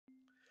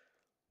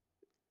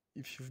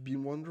If you've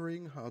been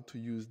wondering how to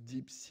use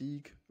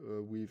Deepseek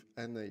with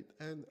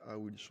n8n, I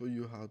will show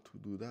you how to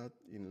do that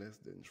in less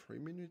than 3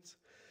 minutes.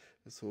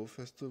 So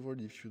first of all,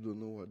 if you don't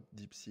know what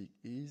Deepseek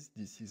is,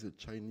 this is a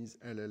Chinese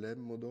LLM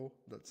model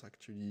that's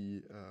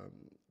actually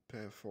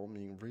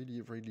performing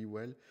really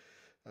well.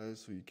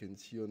 So you can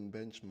see on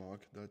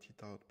benchmark that it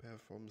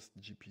outperforms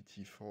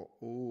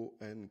GPT-4o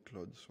and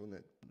Claude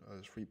Sonnet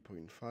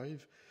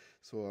 3.5.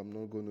 So I'm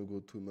not going to go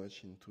too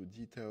much into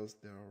details.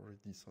 There are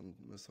already some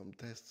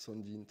tests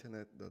on the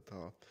internet that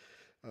are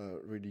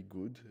really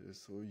good.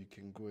 So you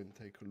can go and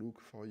take a look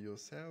for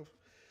yourself.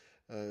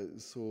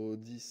 So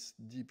this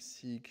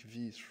Deepseek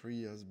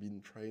v3 has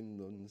been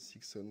trained on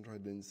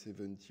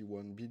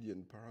 671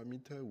 billion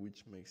parameter,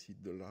 which makes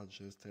it the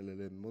largest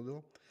LLM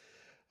model.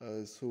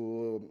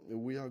 So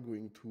we are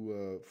going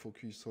to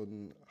focus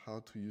on how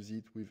to use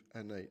it with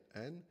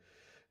n8n.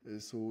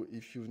 So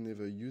if you've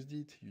never used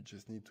it, you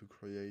just need to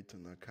create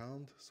an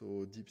account.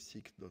 So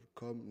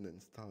deepseek.com and then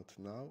start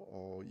now,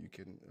 or you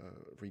can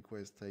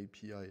request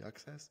API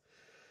access.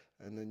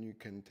 And then you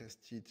can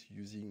test it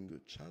using the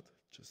chat,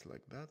 just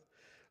like that.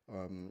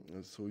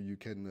 So you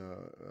can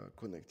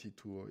connect it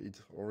to,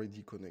 it's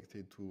already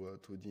connected to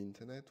the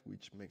internet,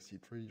 which makes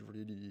it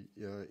really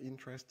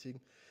interesting.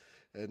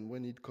 And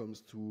when it comes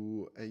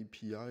to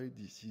API,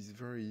 this is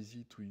very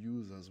easy to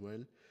use as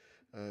well.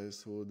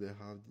 So they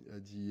have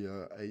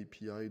the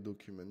API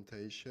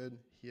documentation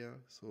here.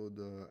 So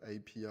the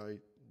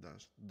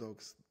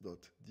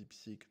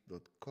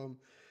API-docs.deepseek.com,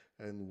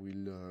 and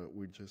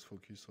we'll just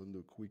focus on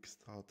the quick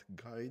start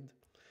guide.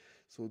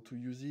 So to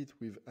use it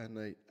with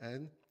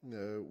n8n,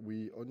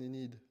 we only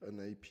need an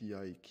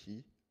API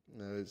key.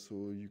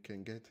 So you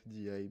can get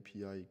the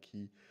API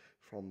key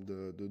from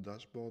the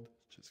dashboard.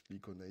 Just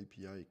click on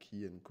API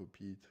key and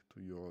copy it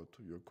to your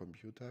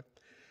computer.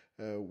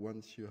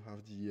 Once you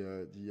have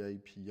the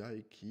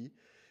API key,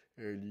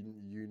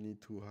 you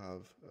need to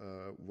have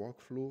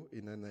workflow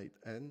in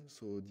n8n.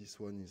 So this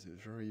one is a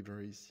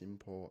very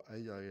simple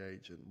AI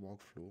agent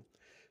workflow.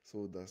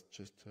 So that's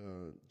just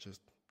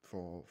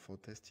for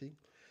testing.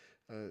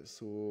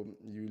 So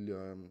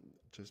you'll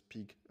just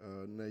pick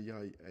an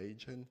AI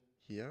agent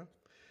here,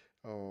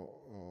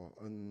 or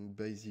an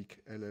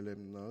basic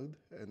LLM node,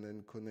 and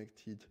then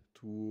connect it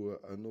to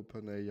an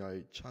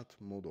OpenAI chat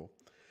model.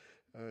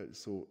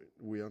 So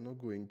we are not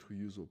going to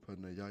use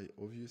OpenAI.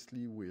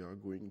 Obviously, we are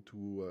going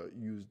to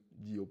use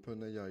the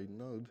OpenAI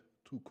node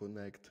to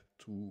connect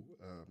to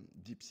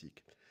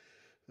Deepseek.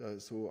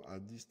 So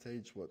at this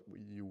stage, what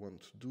you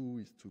want to do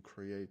is to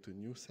create a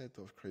new set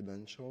of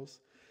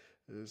credentials.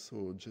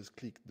 So just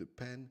click the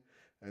pen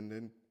and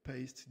then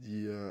paste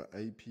the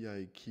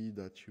API key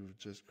that you've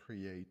just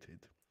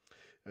created.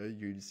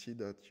 You'll see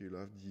that you'll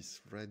have this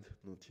red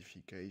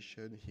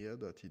notification here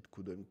that it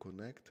couldn't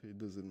connect. It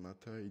doesn't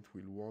matter, it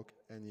will work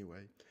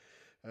anyway.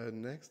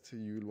 Next,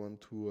 you'll want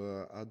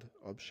to add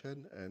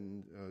option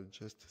and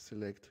just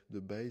select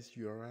the base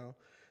URL.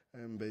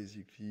 And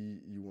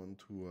basically, you want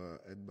to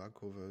head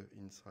back over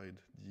inside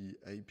the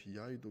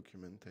API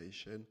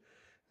documentation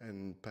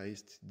and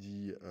paste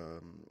the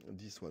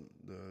this one,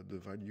 the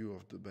value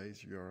of the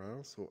base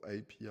URL, so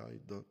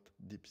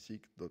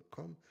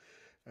api.deepseek.com,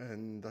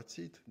 and that's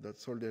it.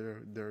 That's all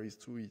there is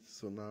to it.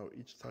 So now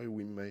each time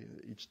we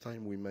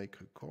make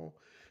a call,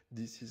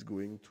 this is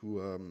going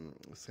to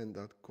send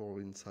that call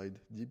inside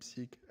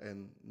Deepseek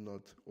and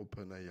not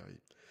OpenAI.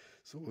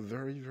 So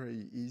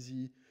very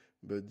easy,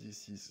 but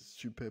this is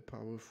super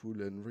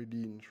powerful and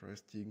really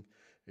interesting.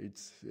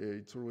 It's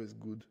always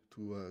good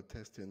to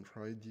test and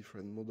try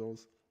different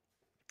models.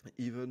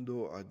 Even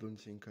though I don't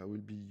think I will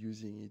be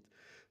using it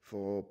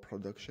for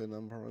production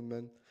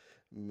environment,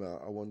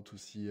 I want to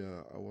see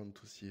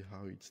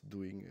how it's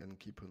doing and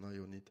keep an eye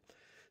on it.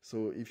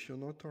 So if you're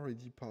not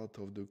already part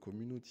of the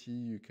community,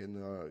 you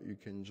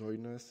can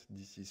join us.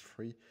 This is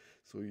free,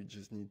 so you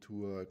just need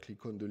to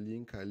click on the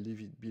link. I'll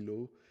leave it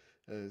below.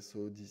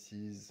 So this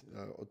is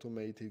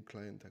automated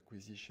client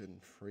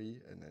acquisition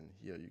free, and then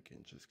here you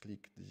can just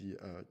click the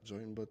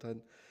join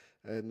button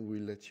and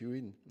we'll let you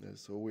in.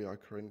 So we are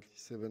currently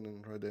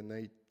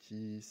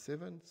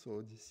 787,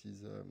 so this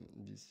is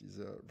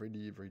a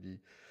really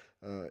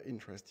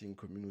interesting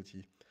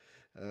community.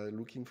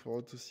 Looking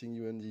forward to seeing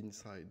you on the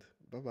inside.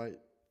 Bye bye.